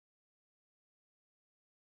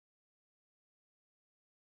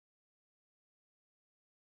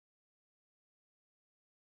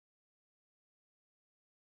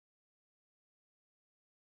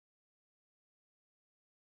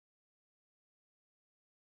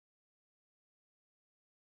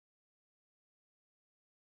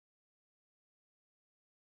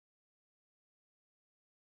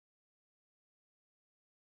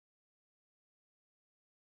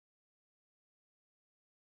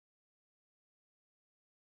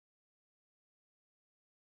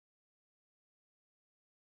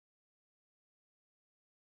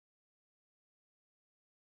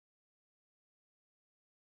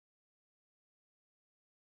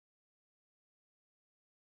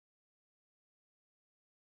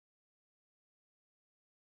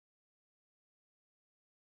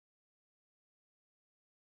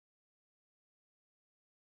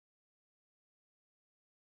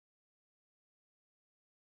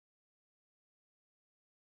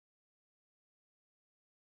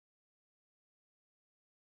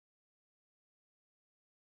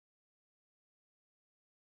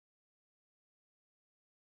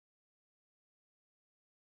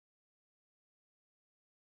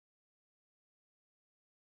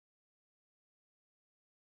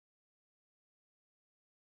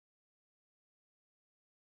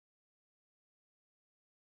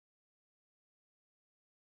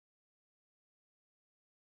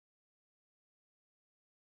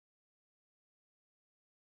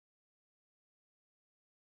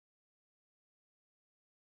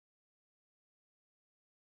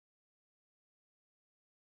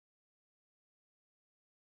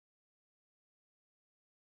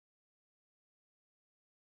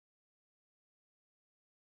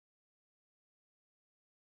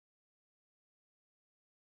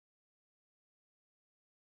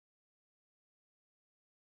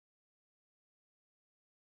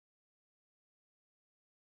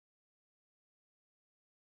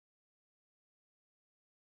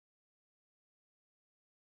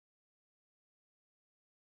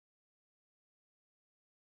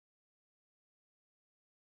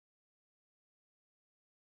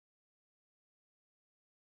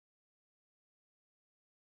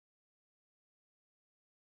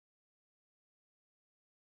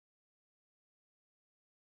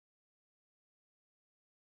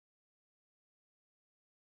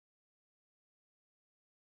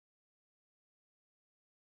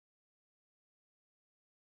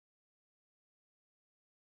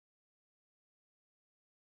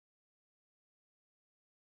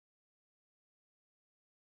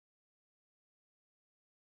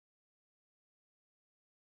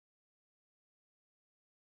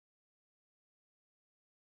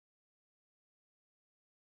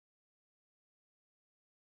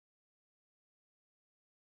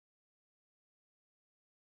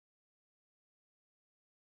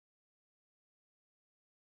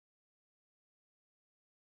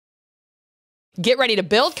Get ready to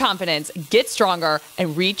build confidence, get stronger,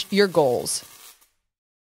 and reach your goals.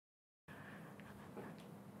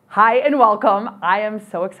 Hi and welcome. I am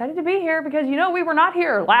so excited to be here because we were not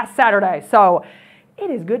here last Saturday. So it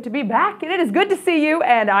is good to be back and it is good to see you,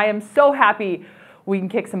 and I am so happy we can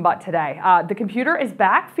kick some butt today. The computer is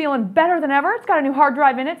back, feeling better than ever. It's got a new hard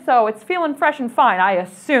drive in it, so it's feeling fresh and fine, I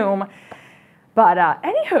assume. But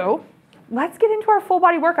anywho, let's get into our full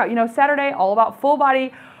body workout. Saturday, all about full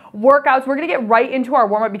body workouts. We're gonna get right into our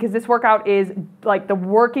warm-up because this workout is like the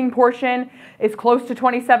working portion is close to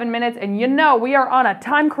 27 minutes, and we are on a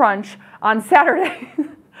time crunch on Saturday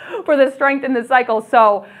for the strength in the cycle.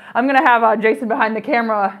 So I'm gonna have Jason behind the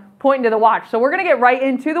camera pointing to the watch. So we're gonna get right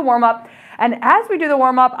into the warm-up, and as we do the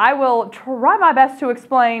warm-up, I will try my best to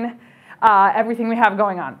explain everything we have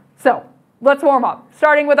going on. So let's warm up,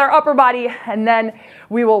 starting with our upper body, and then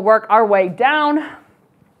we will work our way down.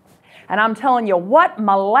 And I'm telling you what,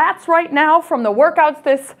 my lats right now from the workouts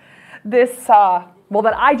that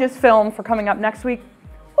I just filmed for coming up next week.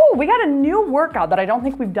 Oh, we got a new workout that I don't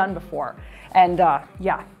think we've done before. And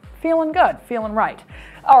yeah, feeling good, feeling right.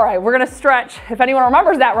 All right, we're gonna stretch. If anyone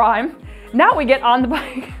remembers that rhyme, now we get on the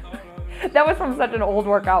bike. That was from such an old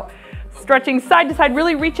workout. Stretching side to side,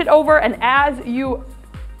 really reach it over, and as you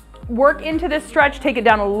work into this stretch, take it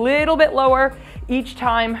down a little bit lower each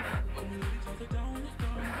time.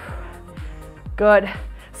 Good.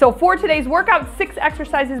 So for today's workout, 6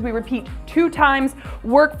 exercises. We repeat 2 times,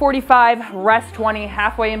 work 45, rest 20,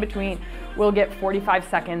 halfway in between. We'll get 45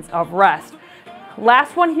 seconds of rest.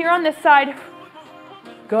 Last one here on this side.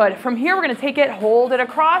 Good. From here, we're going to take it, hold it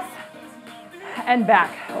across, and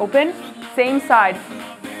back. Open, same side.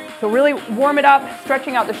 So really warm it up,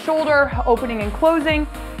 stretching out the shoulder, opening and closing.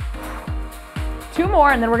 2 more,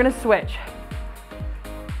 and then we're going to switch.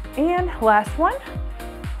 And last one.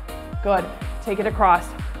 Good. Take it across.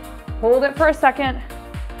 Hold it for a second.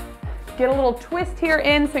 Get a little twist here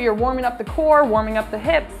in so you're warming up the core, warming up the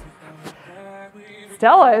hips.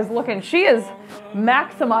 Stella is she is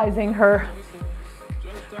maximizing her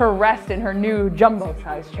rest in her new jumbo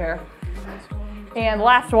size chair. And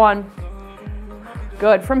last one.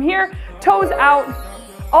 Good. From here, toes out.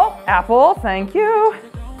 Oh, apple, thank you.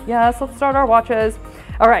 Yes, let's start our watches.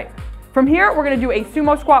 All right. From here, we're going to do a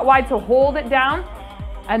sumo squat wide, so hold it down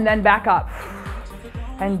and then back up.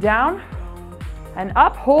 And down and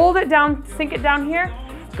up. Hold it down, sink it down here.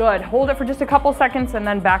 Good. Hold it for just a couple seconds and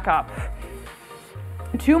then back up.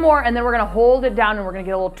 2 more, and then we're going to hold it down and we're going to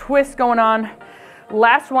get a little twist going on.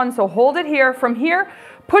 Last one, so hold it here. From here,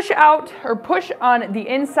 push out or push on the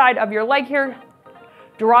inside of your leg here,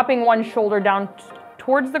 dropping one shoulder down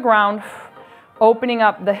towards the ground, opening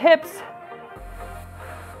up the hips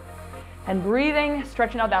and breathing,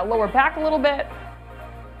 stretching out that lower back a little bit.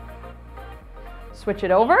 Switch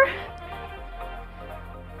it over.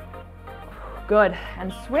 Good,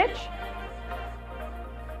 and switch.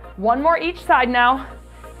 1 more each side now.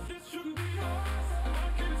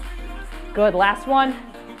 Good, last one.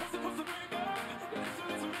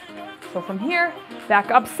 So from here,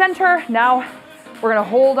 back up center. Now we're gonna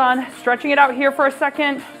hold on, stretching it out here for a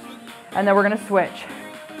second, and then we're gonna switch.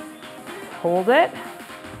 Hold it,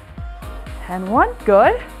 and 1,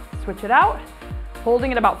 good. Switch it out,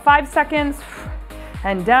 holding it about 5 seconds.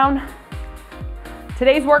 And down.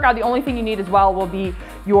 Today's workout, the only thing you need as well will be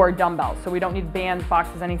your dumbbells. So we don't need bands,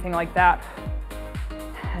 boxes, anything like that.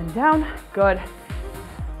 And down, good.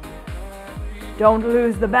 Don't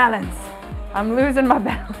lose the balance. I'm losing my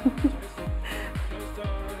balance.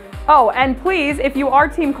 Oh, and please, if you are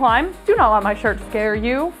Team Climb, do not let my shirt scare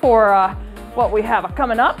you for what we have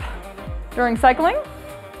coming up during cycling.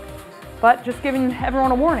 But just giving everyone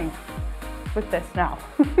a warning with this now.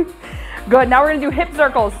 Good, now we're gonna do hip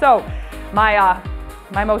circles. So my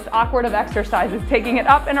most awkward of exercises, taking it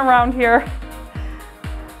up and around here.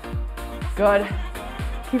 Good,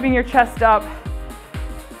 keeping your chest up.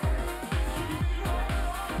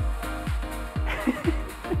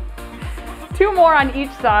 Two more on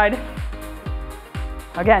each side.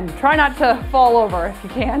 Again, try not to fall over if you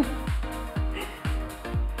can.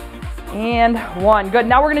 And 1, good.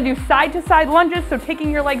 Now we're gonna do side to side lunges. So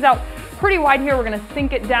taking your legs out pretty wide here, we're gonna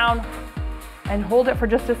sink it down and hold it for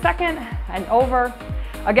just a second and over.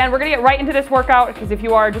 Again, we're gonna get right into this workout because if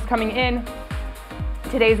you are just coming in,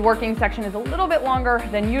 today's working section is a little bit longer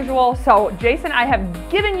than usual. So Jason, I have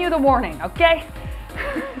given you the warning, okay?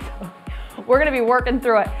 We're gonna be working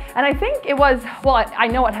through it. And I think it was, well, I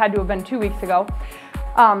know it had to have been 2 weeks ago.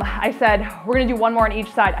 I said, we're gonna do 1 more on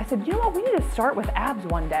each side. I said, you know what, we need to start with abs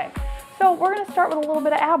one day. So we're gonna start with a little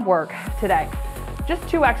bit of ab work today. Just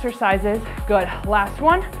 2 exercises, good. Last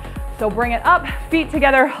one. So bring it up, feet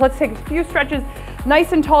together. Let's take a few stretches.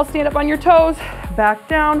 Nice and tall, stand up on your toes, back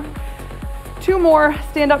down. 2 more,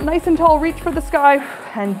 stand up nice and tall, reach for the sky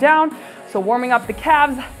and down. So warming up the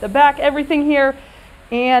calves, the back, everything here,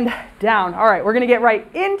 and down. All right, we're gonna get right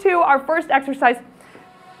into our first exercise.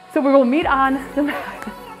 So we will meet on the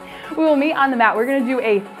mat. We will meet on the mat. We're gonna do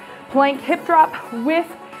a plank hip drop with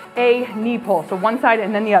a knee pull. So one side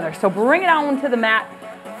and then the other. So bring it on to the mat.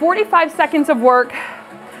 45 seconds of work.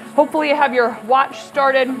 Hopefully you have your watch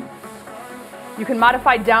started. You can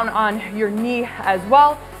modify down on your knee as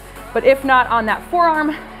well, but if not, on that forearm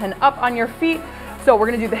and up on your feet. So we're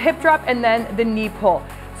gonna do the hip drop and then the knee pull.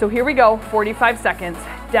 So here we go, 45 seconds.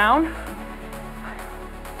 Down,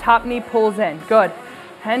 top knee pulls in, good.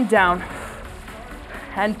 And down,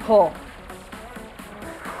 and pull.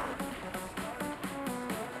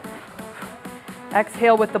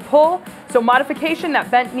 Exhale with the pull. So modification,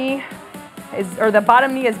 that bent knee is, or the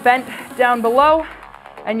bottom knee is bent down below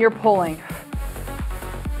and you're pulling.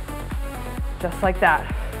 Just like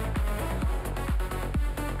that.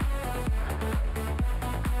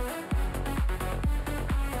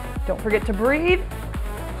 Don't forget to breathe.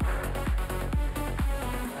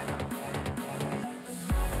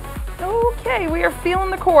 Okay, we are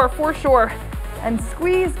feeling the core for sure. And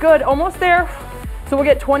squeeze, good, almost there. So we'll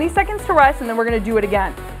get 20 seconds to rest and then we're gonna do it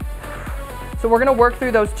again. So we're gonna work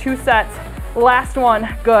through those 2 sets. Last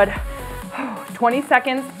one, good. 20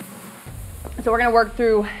 seconds. So we're gonna work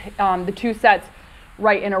through the 2 sets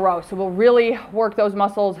right in a row. So we'll really work those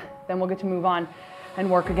muscles, then we'll get to move on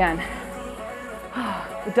and work again.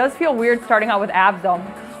 It does feel weird starting out with abs though.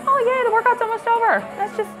 Oh yeah, the workout's almost over.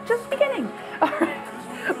 That's just beginning. All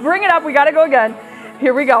right, bring it up, we gotta go again.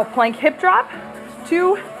 Here we go, plank hip drop,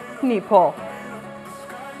 2 knee pull.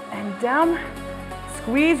 And down,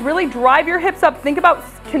 squeeze, really drive your hips up. Think about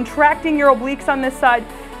contracting your obliques on this side,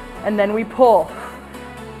 and then we pull.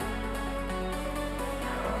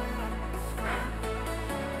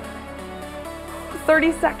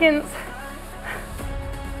 "30 seconds.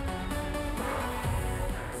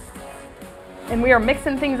 And we are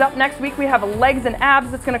mixing things up. Next week we have legs and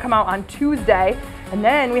abs that's gonna come out on Tuesday. And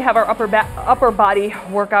then we have our upper body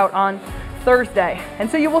workout on Thursday. And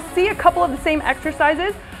so you will see a couple of the same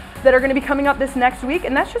exercises that are gonna be coming up this next week.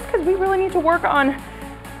 And that's just because we really need to work on,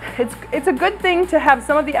 it's a good thing to have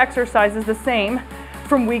some of the exercises the same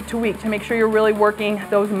from week to week to make sure you're really working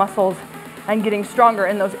those muscles and getting stronger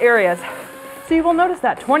in those areas. So you will notice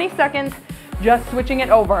that 20 seconds, just switching it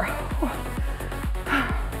over.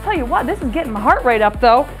 Tell you what, this is getting my heart rate up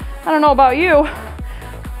though. I don't know about you,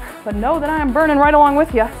 but know that I am burning right along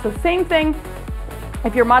with you. So same thing,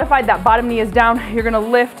 if you're modified, that bottom knee is down, you're gonna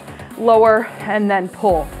lift, lower, and then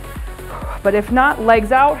pull. But if not,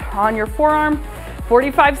 legs out on your forearm,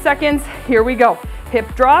 45 seconds, here we go. Hip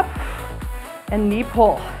drop and knee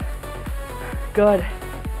pull. Good.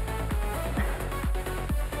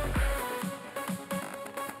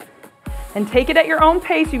 And take it at your own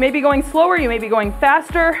pace. You may be going slower, you may be going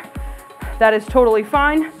faster. That is totally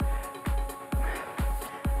fine.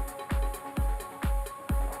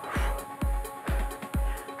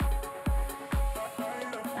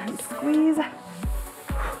 And squeeze.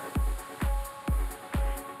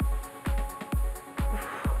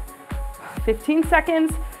 "15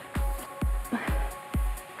 seconds.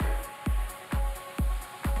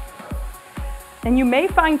 And you may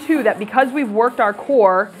find too that because we've worked our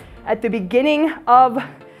core at the beginning of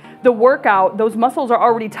the workout, those muscles are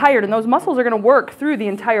already tired and those muscles are gonna work through the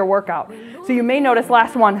entire workout. So you may notice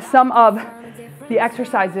last one, some of the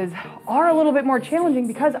exercises are a little bit more challenging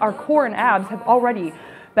because our core and abs have already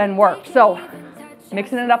been worked. So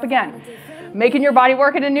mixing it up again, making your body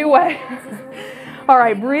work in a new way. All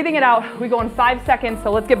right, breathing it out. We go in 5 seconds,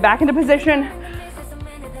 so let's get back into position.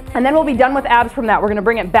 And then we'll be done with abs from that. We're gonna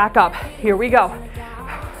bring it back up. Here we go.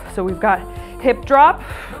 So we've got hip drop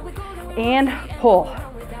and pull.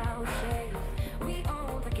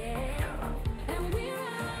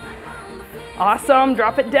 Awesome,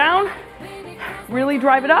 drop it down. Really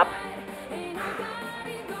drive it up.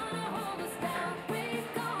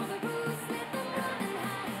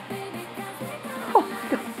 Oh my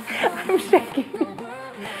God, I'm shaking.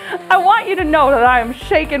 I want you to know that I am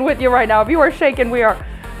shaking with you right now. If you are shaking, we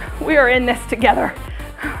are in this together.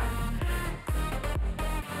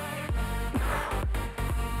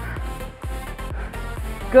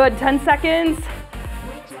 Good, 10 seconds.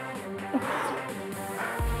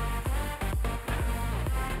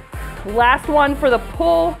 Last one for the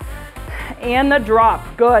pull and the drop.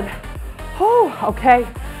 Good. Oh, okay.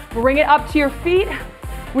 Bring it up to your feet.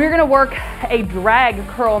 We're gonna work a drag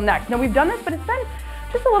curl next. Now we've done this, but it's been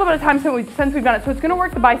just a little bit of time since we've done it. So it's gonna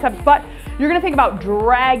work the biceps, but you're gonna think about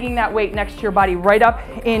dragging that weight next to your body right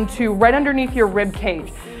underneath your rib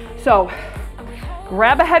cage. So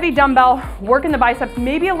grab a heavy dumbbell, work in the biceps,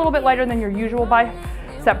 maybe a little bit lighter than your usual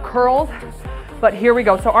bicep curls, but here we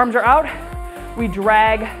go. So arms are out, we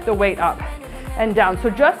drag the weight up and down. So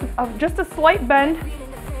just a slight bend.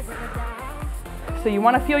 So you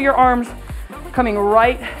wanna feel your arms coming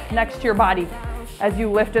right next to your body as you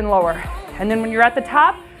lift and lower. And then when you're at the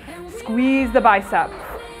top, squeeze the bicep.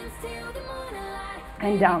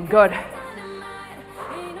 And down, good.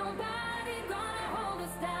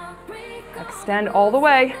 Extend all the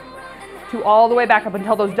way back up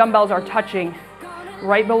until those dumbbells are touching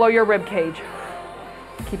right below your rib cage.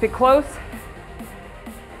 Keep it close.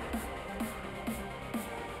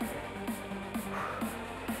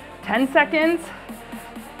 Ten seconds.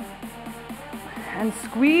 And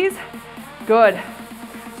squeeze, good.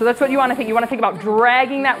 So that's what you wanna think. You wanna think about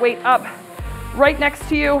dragging that weight up right next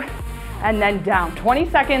to you and then down. 20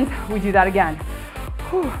 seconds, we do that again.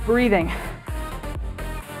 Whew, breathing.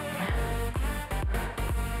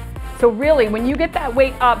 So really, when you get that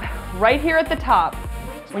weight up right here at the top,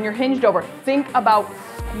 when you're hinged over, think about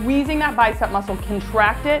squeezing that bicep muscle,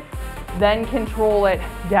 contract it, then control it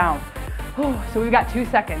down. Whew, so we've got 2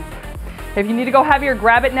 seconds. If you need to go heavier,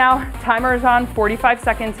 grab it now. Timer is on, 45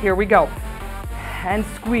 seconds, here we go. And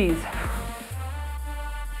squeeze.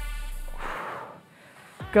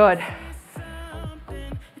 Good.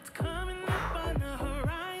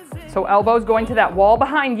 So elbows going to that wall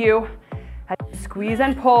behind you. Squeeze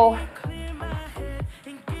and pull.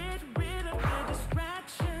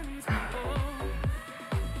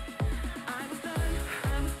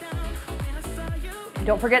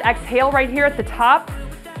 Don't forget, exhale right here at the top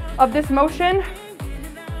of this motion.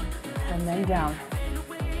 And then down.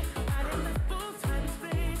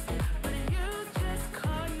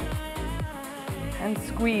 And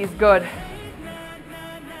squeeze, good.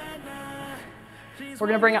 We're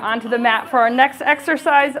gonna bring it onto the mat for our next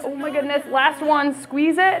exercise. Oh my goodness, last one,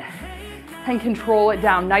 squeeze it and control it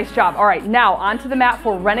down. Nice job. All right, now onto the mat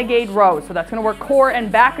for renegade rows. So that's gonna work core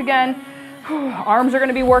and back again. Arms are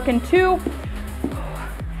gonna be working too.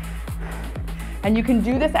 And you can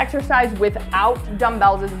do this exercise without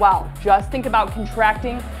dumbbells as well. Just think about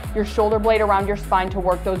contracting your shoulder blade around your spine to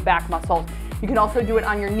work those back muscles. You can also do it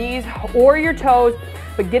on your knees or your toes,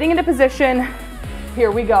 but getting into position, here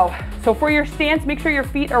we go. So for your stance, make sure your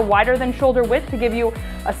feet are wider than shoulder width to give you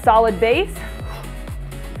a solid base.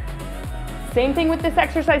 Same thing with this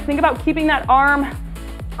exercise. Think about keeping that arm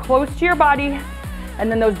close to your body,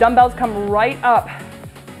 and then those dumbbells come right up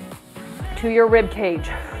to your rib cage.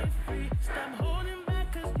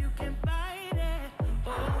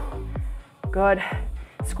 Good.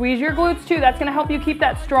 Squeeze your glutes too. That's gonna help you keep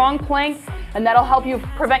that strong plank, and that'll help you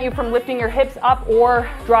prevent you from lifting your hips up or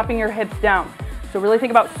dropping your hips down. So really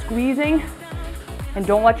think about squeezing, and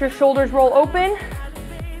don't let your shoulders roll open.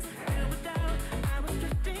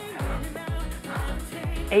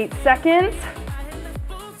 8 seconds.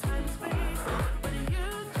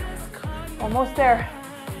 Almost there.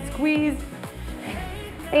 Squeeze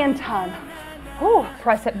and ton. Ooh,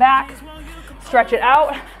 press it back, stretch it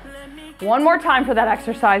out. One more time for that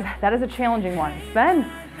exercise. That is a challenging one. It's been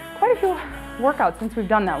quite a few workouts since we've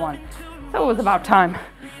done that one, so it was about time.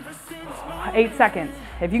 8 seconds.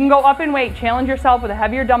 If you can go up in weight, challenge yourself with a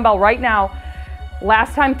heavier dumbbell right now.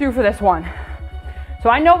 Last time through for this one. So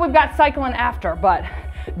I know we've got cycling after, but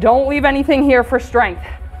don't leave anything here for strength.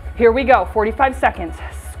 Here we go, 45 seconds.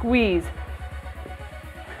 Squeeze.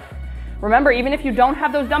 Remember, even if you don't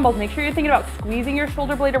have those dumbbells, make sure you're thinking about squeezing your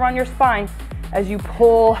shoulder blade around your spine as you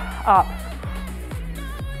pull up.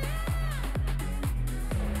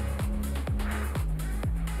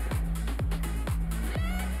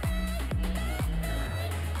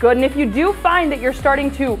 Good, and if you do find that you're starting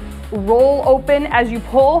to roll open as you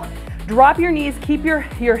pull, drop your knees, keep your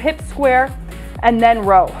hips square, and then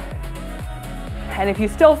row. And if you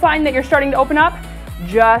still find that you're starting to open up,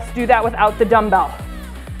 just do that without the dumbbell.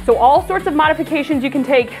 So all sorts of modifications you can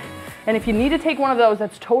take, and if you need to take one of those,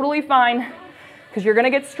 that's totally fine, because you're gonna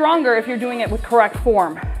get stronger if you're doing it with correct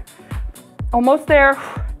form. Almost there,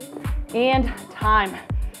 and time.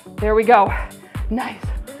 There we go, nice.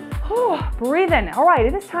 Whew, breathe in. All right,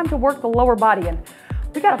 it is time to work the lower body, and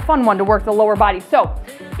we got a fun one to work the lower body. So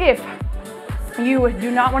if you do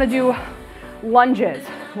not wanna do lunges,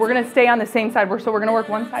 we're gonna stay on the same side, so we're gonna work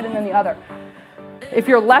one side and then the other. If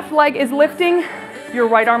your left leg is lifting, your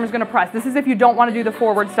right arm is gonna press. This is if you don't wanna do the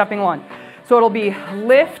forward stepping lunge. So it'll be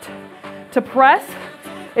lift to press.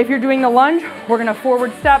 If you're doing the lunge, we're gonna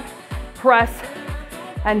forward step, press,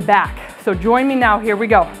 and back. So join me now, here we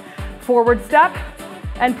go. Forward step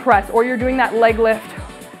and press, or you're doing that leg lift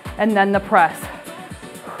and then the press.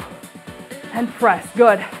 And press,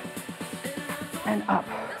 good. And up.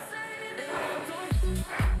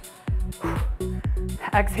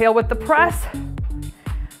 Exhale with the press.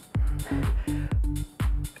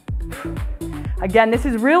 Again, this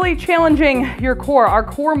is really challenging your core. Our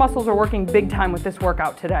core muscles are working big time with this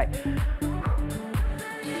workout today,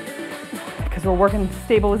 because we're working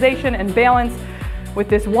stabilization and balance with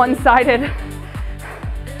this one-sided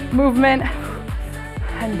movement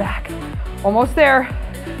and back. Almost there.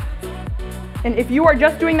 And if you are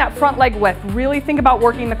just doing that front leg lift, really think about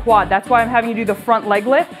working the quad. That's why I'm having you do the front leg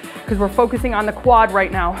lift, because we're focusing on the quad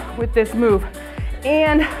right now with this move.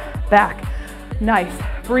 And back. Nice.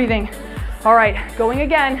 Breathing. All right, going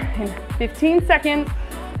again in 15 seconds.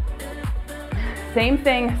 Same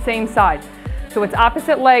thing, same side. So it's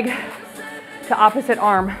opposite leg to opposite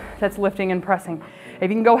arm that's lifting and pressing. If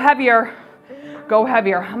you can go heavier, go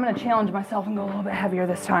heavier. I'm gonna challenge myself and go a little bit heavier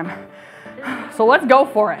this time. So let's go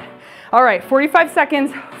for it. All right, 45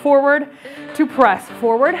 seconds, forward to press.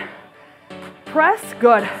 Forward, press,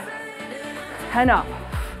 good. And up.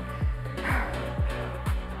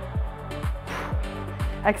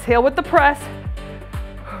 Exhale with the press.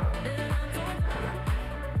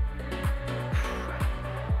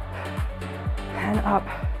 And up.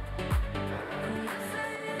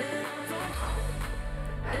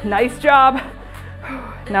 Nice job.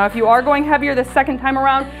 Now if you are going heavier the second time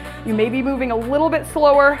around, you may be moving a little bit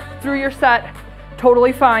slower through your set.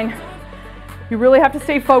 Totally fine. You really have to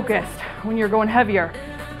stay focused when you're going heavier.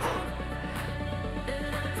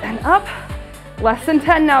 And up. Less than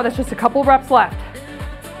 10 now, that's just a couple reps left.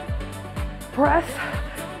 Press,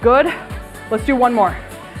 good. Let's do one more.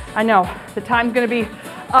 I know, the time's gonna be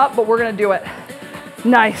up, but we're gonna do it.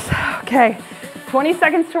 Nice, okay. 20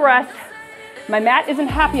 seconds to rest. My mat isn't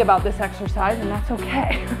happy about this exercise, and that's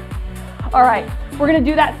okay. All right, we're gonna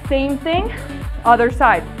do that same thing, other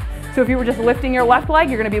side. So if you were just lifting your left leg,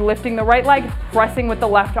 you're gonna be lifting the right leg, pressing with the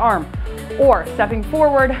left arm, or stepping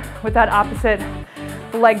forward with that opposite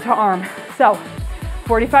leg to arm. So,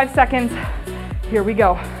 45 seconds, here we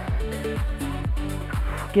go.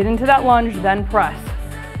 Get into that lunge, then press,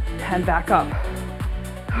 and back up.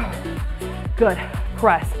 Good,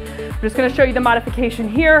 press. I'm just gonna show you the modification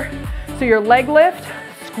here. So your leg lift,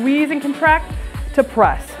 squeeze and contract to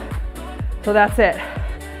press. So that's it.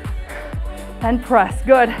 And press,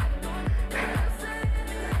 good.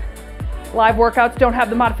 Live workouts don't have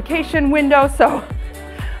the modification window, so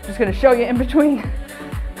I'm just gonna show you in between.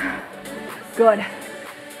 Good.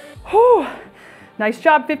 Whew. Nice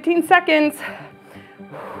job, 15 seconds.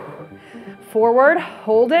 Forward,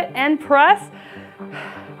 hold it, and press.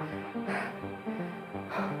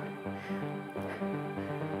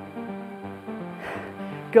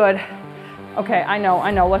 Good. Okay, I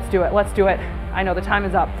know, let's do it, I know the time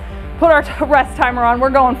is up. Put our rest timer on, we're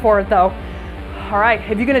going for it though. All right,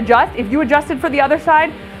 if you can adjust, if you adjusted for the other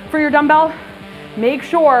side for your dumbbell, make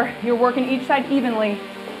sure you're working each side evenly.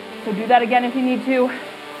 So do that again if you need to.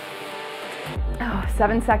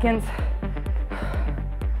 7 seconds.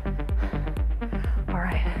 All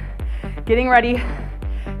right, getting ready.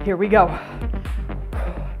 Here we go.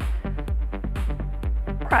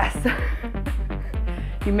 Press.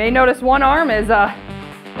 You may notice one arm is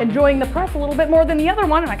enjoying the press a little bit more than the other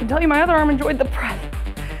one, and I can tell you my other arm enjoyed the press.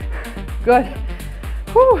 Good.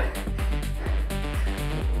 Whew.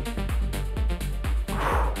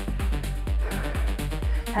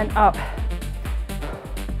 And up.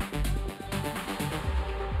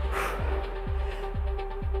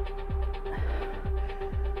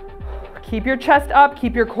 Keep your chest up,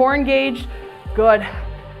 keep your core engaged. Good.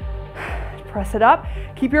 Press it up.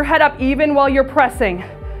 Keep your head up even while you're pressing.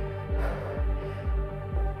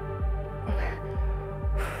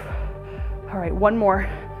 All right, one more.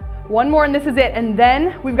 One more and this is it. And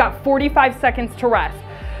then we've got 45 seconds to rest.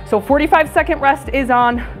 So 45-second rest is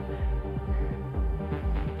on.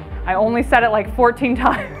 I only said it like 14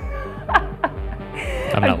 times.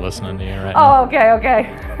 I'm not listening to you right now. Oh,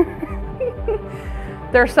 okay.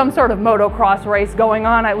 There's some sort of motocross race going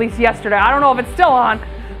on, at least yesterday. I don't know if it's still on,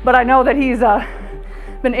 but I know that he's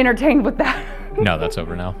been entertained with that. No, that's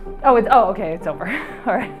over now. Oh, okay, it's over.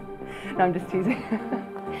 All right. No, I'm just teasing.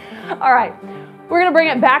 All right, we're gonna bring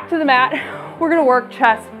it back to the mat. We're gonna work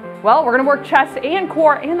chest. Well, we're gonna work chest and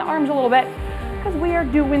core and the arms a little bit because we are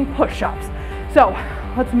doing push-ups. So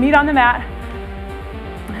let's meet on the mat.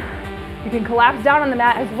 You can collapse down on the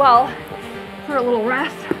mat as well for a little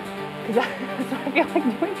rest, because that's what I feel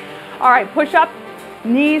like doing. All right, push up,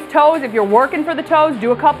 knees, toes. If you're working for the toes,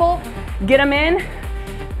 do a couple, get them in,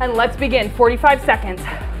 And let's begin, 45 seconds.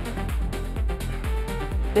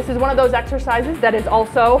 This is one of those exercises that is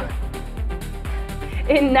also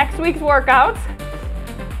in next week's workouts.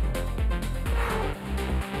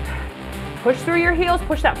 Push through your heels,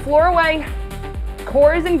 push that floor away.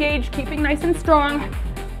 Core is engaged, keeping nice and strong.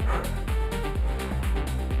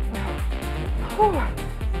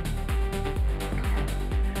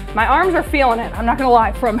 My arms are feeling it, I'm not gonna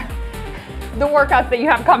lie, from the workouts that you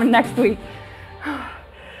have coming next week.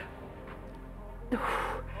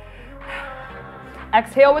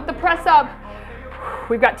 Exhale with the press up.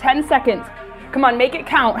 We've got 10 seconds. Come on, make it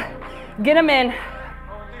count. Get them in.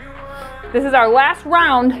 This is our last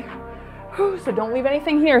round, so don't leave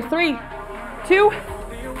anything here. 3, 2,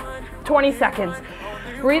 20 seconds.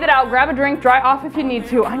 Breathe it out, grab a drink, dry off if you need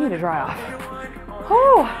to. I need to dry off.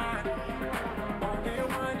 All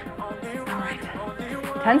right,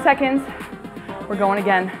 10 seconds. We're going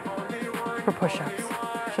again for push-ups.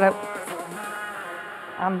 Should I?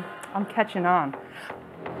 I'm catching on.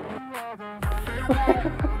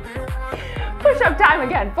 Push-up time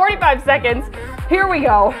again, 45 seconds. Here we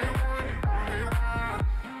go.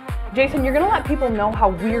 Jason, you're gonna let people know how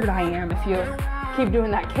weird I am if you keep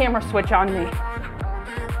doing that camera switch on me.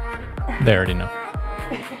 They already know.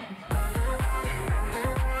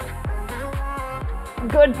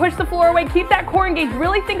 Good, push the floor away, keep that core engaged.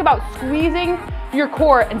 Really think about squeezing your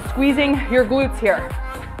core and squeezing your glutes here.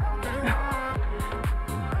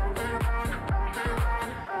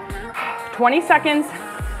 20 seconds.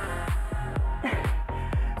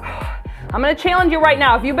 I'm gonna challenge you right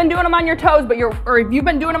now. If you've been doing them on your toes, or if you've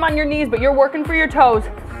been doing them on your knees, but you're working for your toes,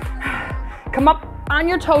 come up on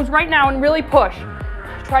your toes right now and really push.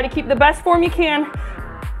 Try to keep the best form you can.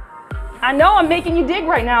 I know I'm making you dig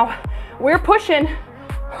right now. We're pushing.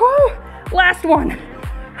 Whew. Last one.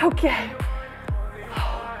 Okay.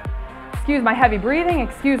 Excuse my heavy breathing,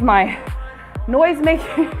 excuse my noise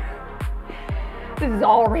making. This is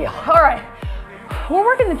all real. All right. We're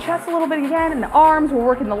working the chest a little bit again and the arms. We're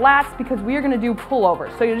working the lats because we are going to do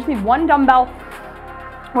pullovers. So you just need one dumbbell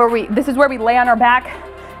this is where we lay on our back.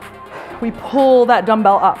 We pull that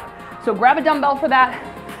dumbbell up. So grab a dumbbell for that.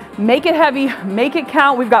 Make it heavy, make it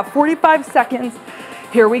count. We've got 45 seconds.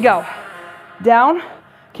 Here we go. Down,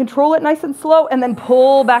 control it nice and slow, and then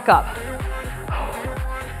pull back up.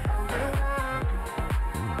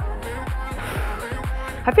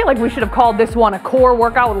 I feel like we should have called this one a core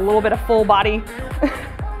workout with a little bit of full body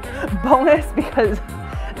bonus because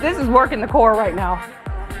this is working the core right now.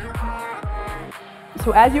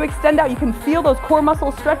 So as you extend out, you can feel those core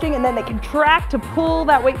muscles stretching and then they contract to pull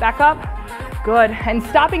that weight back up. Good, and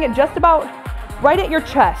stopping it just about right at your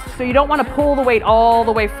chest. So you don't want to pull the weight all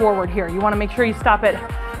the way forward here. You want to make sure you stop it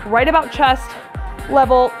right about chest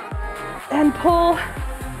level and pull.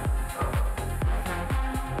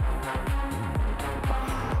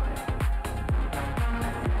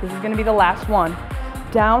 This is going to be the last one.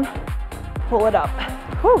 Down, pull it up.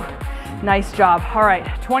 Whew. Nice job. All right,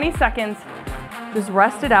 20 seconds. Just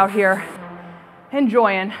rest it out here.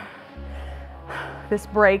 Enjoying this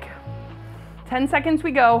break. 10 seconds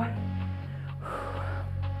we go.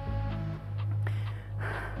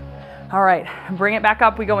 All right, bring it back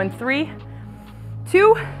up. We go in 3,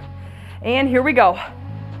 2, and here we go.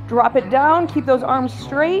 Drop it down, keep those arms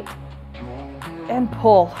straight, and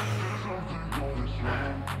pull.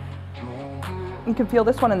 You can feel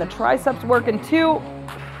this one in the triceps working too.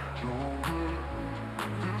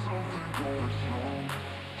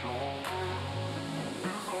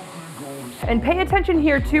 And pay attention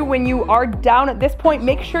here too, when you are down at this point,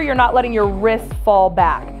 make sure you're not letting your wrists fall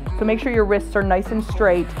back. So make sure your wrists are nice and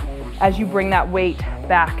straight as you bring that weight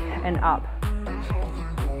back and up.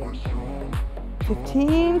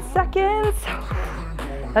 15 seconds.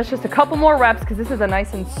 That's just a couple more reps because this is a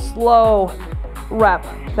nice and slow rep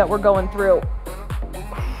that we're going through.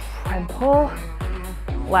 And pull.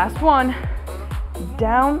 Last one.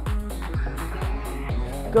 Down.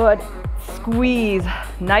 Good. Squeeze.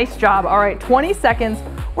 Nice job. All right, 20 seconds.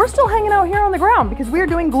 We're still hanging out here on the ground because we are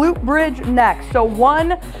doing glute bridge next. So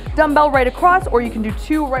one dumbbell right across, or you can do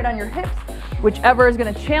 2 right on your hips, whichever is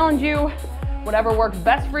gonna challenge you, whatever works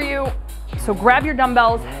best for you. So grab your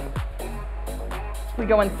dumbbells. We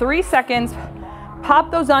go in 3 seconds.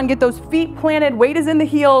 Pop those on, get those feet planted. Weight is in the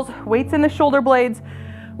heels, weight's in the shoulder blades.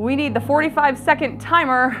 We need the 45-second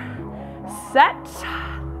timer set.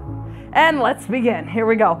 And let's begin. Here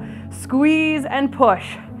we go. Squeeze and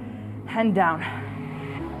push and down.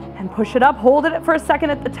 And push it up, hold it for a second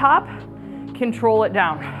at the top, control it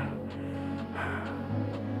down.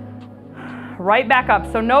 Right back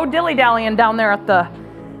up. So no dilly-dallying down there at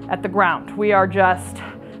the ground. We are just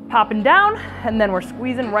popping down, and then we're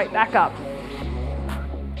squeezing right back up.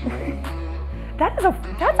 That's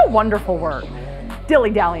a wonderful word.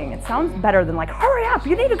 Dilly-dallying. It sounds better than like, hurry up,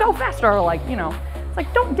 you need to go faster. Or like, you know, it's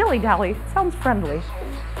like, don't dilly-dally. It sounds friendly.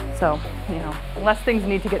 So, you know, less things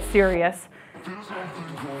need to get serious.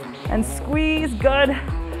 And squeeze, good.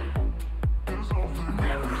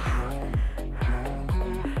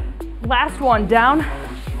 Last one, down,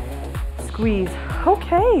 squeeze.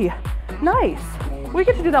 Okay, nice. We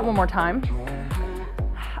get to do that one more time.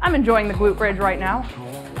 I'm enjoying the glute bridge right now.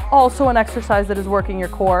 Also an exercise that is working your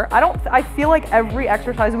core. I feel like every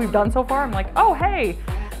exercise we've done so far, I'm like, oh, hey,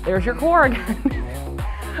 there's your core again.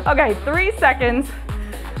 Okay, 3 seconds,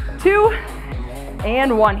 2,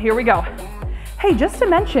 and 1, here we go. Hey, just to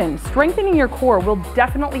mention, strengthening your core will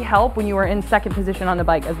definitely help when you are in second position on the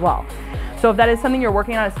bike as well. So if that is something you're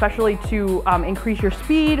working on, especially to increase your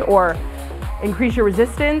speed or increase your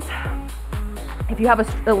resistance, if you have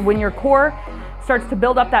when your core starts to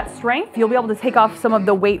build up that strength, you'll be able to take off some of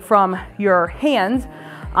the weight from your hands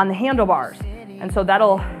on the handlebars. And so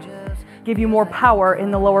that'll give you more power in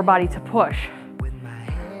the lower body to push.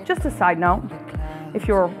 Just a side note, if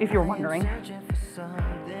you're wondering.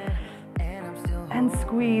 And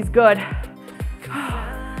squeeze, good.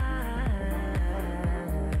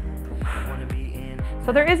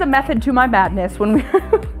 So there is a method to my madness when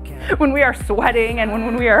we are sweating and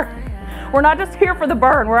when we're not just here for the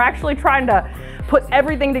burn, we're actually trying to put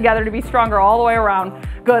everything together to be stronger all the way around.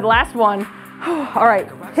 Good, last one. All right,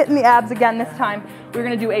 hitting the abs again this time. We're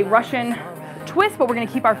gonna do a Russian twist, but we're gonna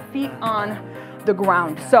keep our feet on the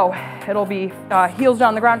ground. So it'll be heels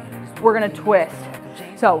down the ground. We're gonna twist.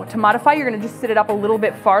 So to modify, you're gonna just sit it up a little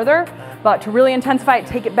bit farther, but to really intensify it,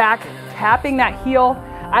 take it back, tapping that heel.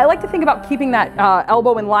 I like to think about keeping that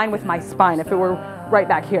elbow in line with my spine if it were right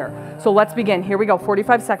back here. So let's begin. Here we go,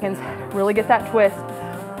 45 seconds. Really get that twist.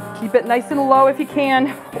 Keep it nice and low if you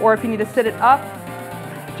can, or if you need to sit it up,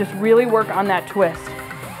 just really work on that twist.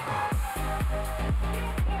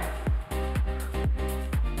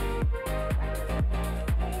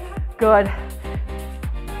 Good.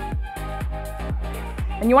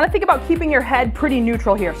 And you want to think about keeping your head pretty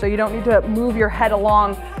neutral here, so you don't need to move your head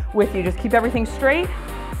along with you. Just keep everything straight.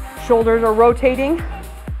 Shoulders are rotating.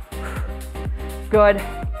 Good.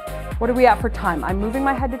 What are we at for time? I'm moving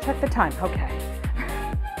my head to check the time. Okay.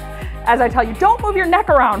 As I tell you, don't move your neck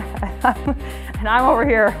around. And I'm over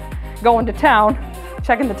here going to town,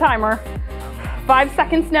 checking the timer. 5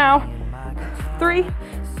 seconds now. 3,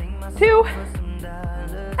 2,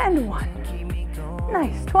 and 1.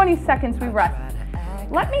 Nice, 20 seconds we rest.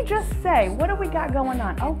 Let me just say, what do we got going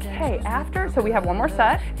on? Okay, so we have one more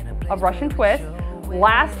set of Russian twist.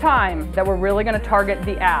 Last time that we're really gonna target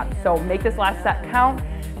the abs. So make this last set count.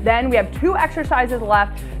 Then we have 2 exercises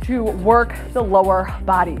left to work the lower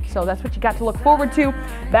body. So that's what you got to look forward to.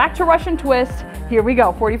 Back to Russian twist. Here we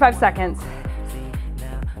go, 45 seconds.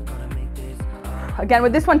 Again,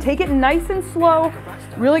 with this one, take it nice and slow.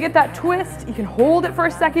 Really get that twist. You can hold it for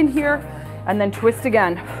a second here and then twist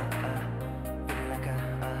again.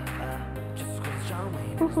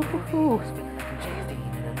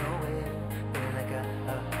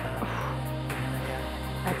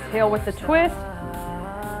 Exhale with the twist.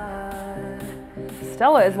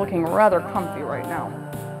 Stella is looking rather comfy right now.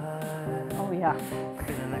 Oh yeah.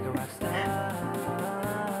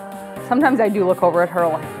 Sometimes I do look over at her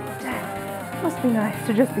like, dang, must be nice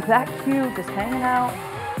to just be that cute, just hanging out,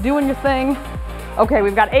 doing your thing. Okay,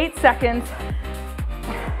 we've got 8 seconds.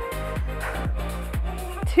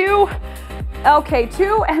 2, okay,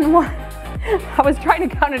 2 and 1. I was trying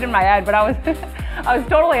to count it in my head, but I was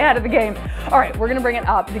totally ahead of the game. All right, we're gonna bring it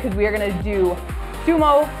up because we are gonna do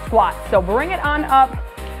sumo squats. So bring it on up.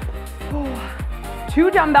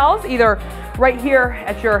 2 dumbbells, either right here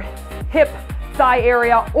at your hip, thigh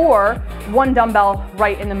area, or 1 dumbbell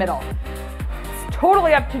right in the middle. It's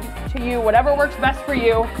totally up to you, whatever works best for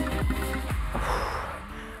you.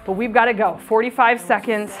 But we've got to go. 45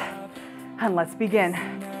 seconds, and let's begin.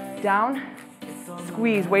 Down,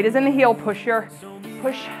 squeeze. Weight is in the heel. Push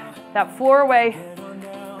that floor away.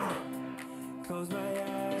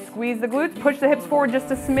 Squeeze the glutes. Push the hips forward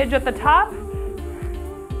just a smidge at the top.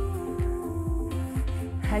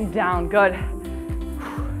 And down, good.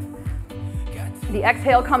 The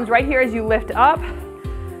exhale comes right here as you lift up.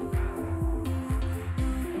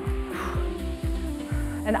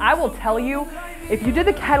 And I will tell you, if you did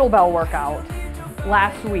the kettlebell workout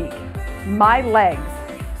last week, my legs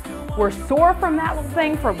were sore from that little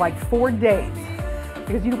thing for like 4 days.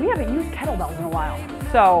 Because we haven't used kettlebells in a while.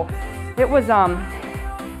 So it was a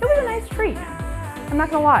nice treat. I'm not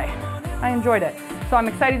gonna lie, I enjoyed it. So I'm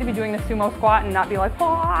excited to be doing the sumo squat and not be like,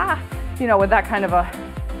 ah, you know, with that kind of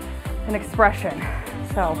an expression.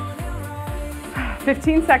 So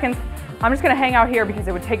 15 seconds. I'm just gonna hang out here because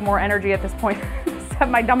it would take more energy at this point to set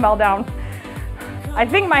my dumbbell down. I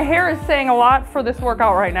think my hair is saying a lot for this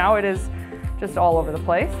workout right now. It is just all over the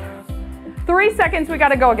place. 3 seconds, we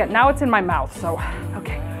gotta go again. Now it's in my mouth, so,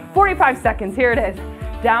 okay. 45 seconds, here it is.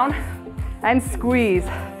 Down and squeeze.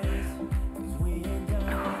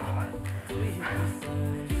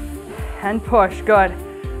 And push, good.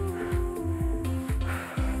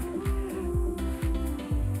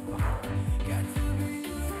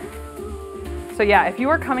 So yeah, if you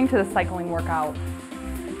are coming to the cycling workout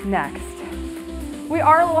next, we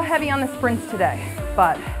are a little heavy on the sprints today,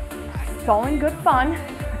 but it's all in good fun.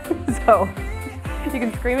 So you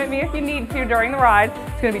can scream at me if you need to during the ride.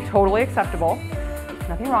 It's gonna be totally acceptable.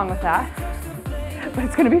 Nothing wrong with that, but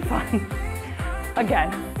it's gonna be fun.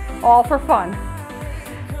 Again, all for fun.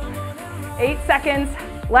 8 seconds,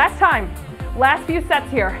 last time, last few sets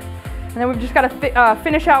here. And then we've just gotta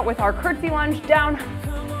finish out with our curtsy lunge down,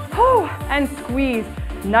 and squeeze.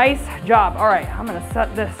 Nice job. All right, I'm gonna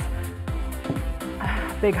set this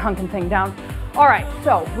big hunking thing down. All right,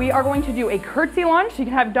 so we are going to do a curtsy lunge. You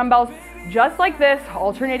can have dumbbells just like this,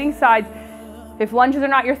 alternating sides. If lunges are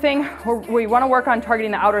not your thing, we wanna work on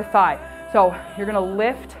targeting the outer thigh. So you're gonna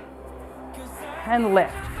lift and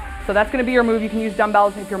lift. So that's gonna be your move. You can use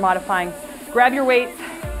dumbbells if you're modifying. Grab your weights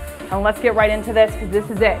and let's get right into this because this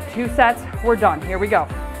is it. 2 sets, we're done. Here we go.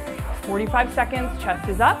 45 seconds, chest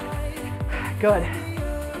is up. Good.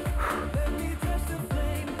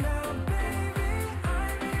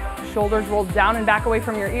 Shoulders rolled down and back away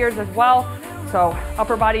from your ears as well. So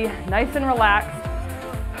upper body nice and relaxed.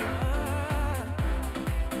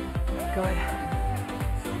 Good.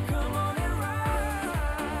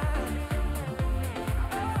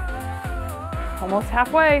 Almost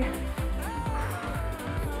halfway.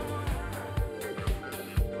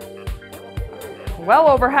 Well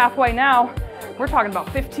over halfway now. We're talking about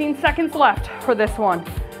 15 seconds left for this one.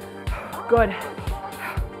 Good.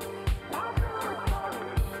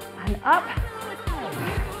 And up.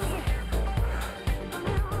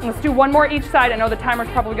 Let's do one more each side. I know the timer's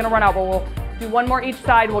probably gonna run out, but we'll do one more each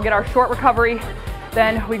side. We'll get our short recovery.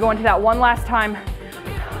 Then we go into that one last time.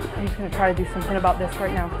 I'm just gonna try to do something about this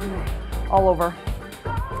right now. All over.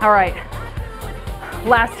 All right.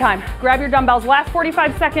 Last time. Grab your dumbbells. Last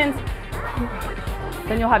 45 seconds.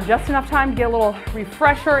 Then you'll have just enough time to get a little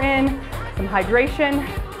refresher in, some hydration,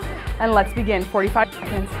 and let's begin. 45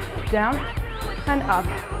 seconds. Down and up.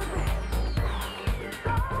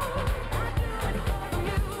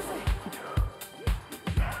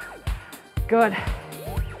 Good.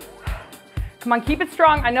 Come on, keep it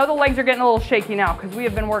strong. I know the legs are getting a little shaky now because we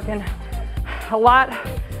have been working a lot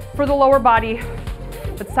for the lower body,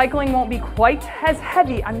 but cycling won't be quite as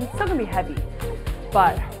heavy. I mean, it's still gonna be heavy,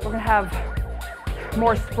 but we're gonna have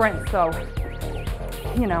more sprints, so,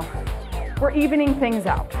 you know, we're evening things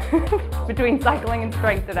out between cycling and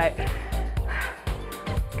strength today.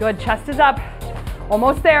 Good, chest is up.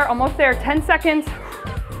 Almost there, 10 seconds.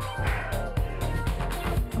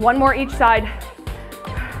 One more each side.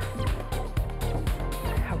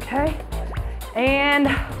 Okay, and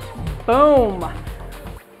boom.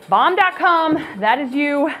 Bomb.com, that is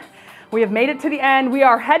you. We have made it to the end. We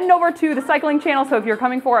are heading over to the cycling channel, so if you're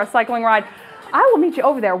coming for a cycling ride, I will meet you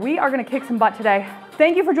over there. We are gonna kick some butt today.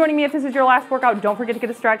 Thank you for joining me. If this is your last workout, don't forget to get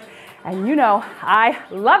a stretch. And you know, I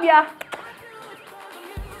love ya.